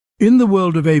In the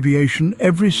world of aviation,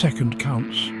 every second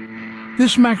counts.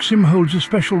 This maxim holds a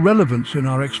special relevance in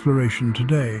our exploration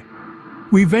today.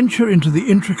 We venture into the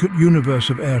intricate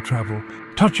universe of air travel,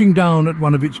 touching down at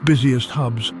one of its busiest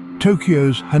hubs,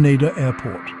 Tokyo's Haneda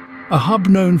Airport. A hub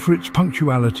known for its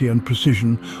punctuality and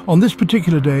precision, on this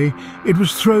particular day, it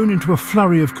was thrown into a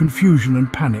flurry of confusion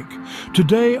and panic.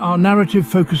 Today, our narrative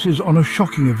focuses on a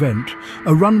shocking event,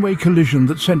 a runway collision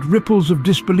that sent ripples of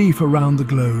disbelief around the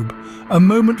globe. A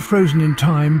moment frozen in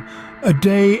time, a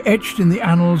day etched in the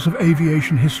annals of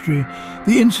aviation history.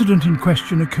 The incident in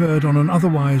question occurred on an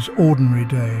otherwise ordinary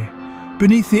day.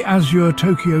 Beneath the azure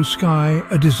Tokyo sky,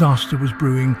 a disaster was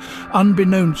brewing,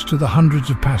 unbeknownst to the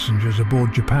hundreds of passengers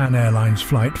aboard Japan Airlines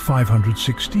Flight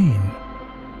 516.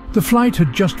 The flight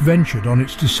had just ventured on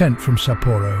its descent from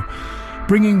Sapporo,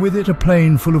 bringing with it a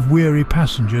plane full of weary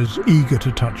passengers eager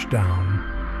to touch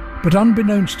down. But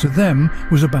unbeknownst to them,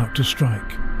 was about to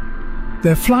strike.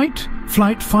 Their flight,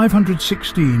 Flight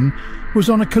 516, was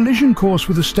on a collision course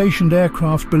with a stationed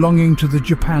aircraft belonging to the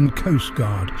Japan Coast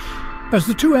Guard. As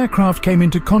the two aircraft came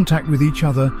into contact with each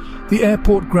other, the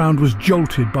airport ground was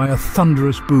jolted by a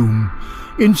thunderous boom.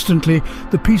 Instantly,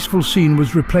 the peaceful scene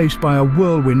was replaced by a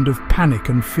whirlwind of panic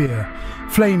and fear.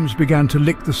 Flames began to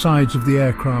lick the sides of the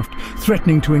aircraft,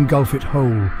 threatening to engulf it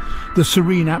whole. The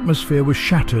serene atmosphere was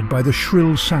shattered by the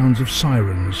shrill sounds of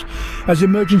sirens. As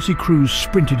emergency crews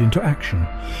sprinted into action,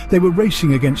 they were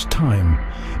racing against time,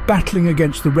 battling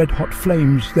against the red-hot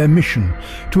flames, their mission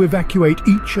to evacuate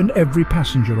each and every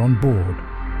passenger on board.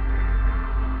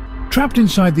 Trapped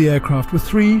inside the aircraft were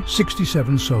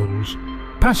 367 souls,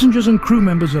 passengers and crew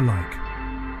members alike.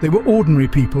 They were ordinary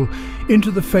people into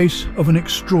the face of an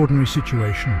extraordinary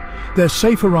situation. Their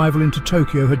safe arrival into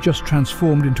Tokyo had just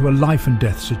transformed into a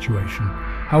life-and-death situation.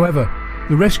 However,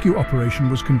 the rescue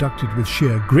operation was conducted with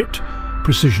sheer grit,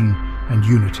 precision and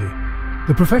unity.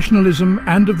 The professionalism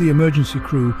and of the emergency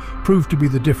crew proved to be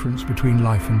the difference between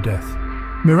life and death.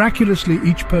 Miraculously,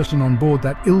 each person on board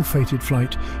that ill-fated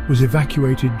flight was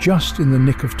evacuated just in the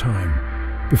nick of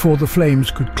time, before the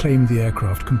flames could claim the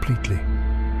aircraft completely.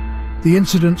 The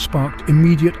incident sparked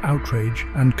immediate outrage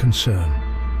and concern.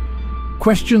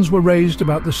 Questions were raised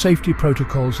about the safety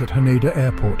protocols at Haneda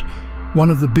Airport,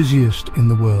 one of the busiest in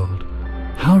the world.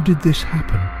 How did this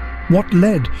happen? What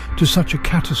led to such a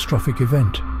catastrophic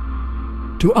event?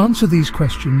 To answer these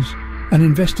questions, an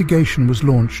investigation was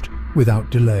launched without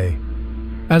delay.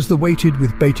 As they waited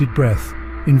with bated breath,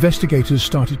 investigators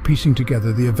started piecing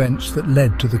together the events that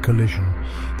led to the collision.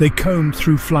 They combed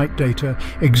through flight data,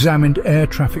 examined air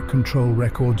traffic control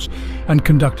records, and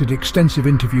conducted extensive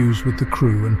interviews with the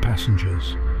crew and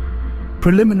passengers.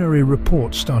 Preliminary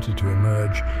reports started to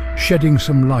emerge, shedding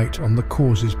some light on the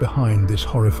causes behind this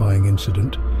horrifying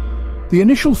incident. The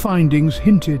initial findings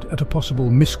hinted at a possible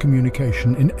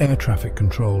miscommunication in air traffic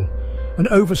control, an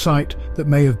oversight that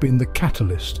may have been the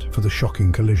catalyst for the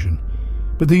shocking collision.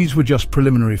 But these were just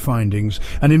preliminary findings,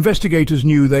 and investigators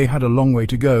knew they had a long way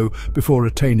to go before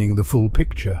attaining the full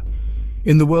picture.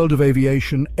 In the world of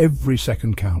aviation, every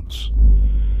second counts.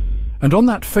 And on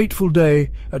that fateful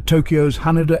day at Tokyo's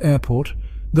Haneda Airport,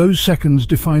 those seconds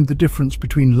defined the difference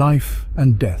between life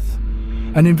and death.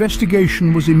 An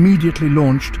investigation was immediately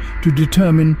launched to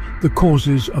determine the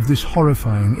causes of this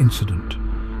horrifying incident.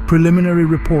 Preliminary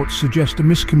reports suggest a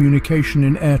miscommunication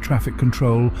in air traffic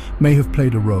control may have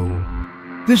played a role.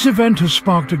 This event has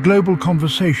sparked a global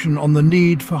conversation on the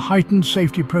need for heightened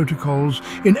safety protocols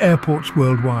in airports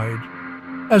worldwide.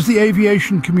 As the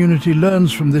aviation community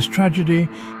learns from this tragedy,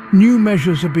 new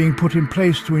measures are being put in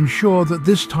place to ensure that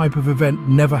this type of event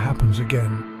never happens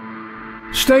again.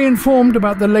 Stay informed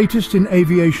about the latest in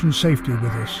aviation safety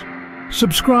with us.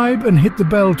 Subscribe and hit the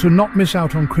bell to not miss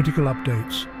out on critical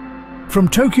updates. From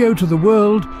Tokyo to the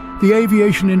world, the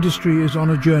aviation industry is on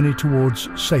a journey towards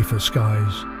safer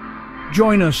skies.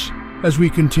 Join us as we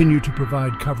continue to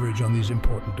provide coverage on these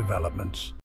important developments.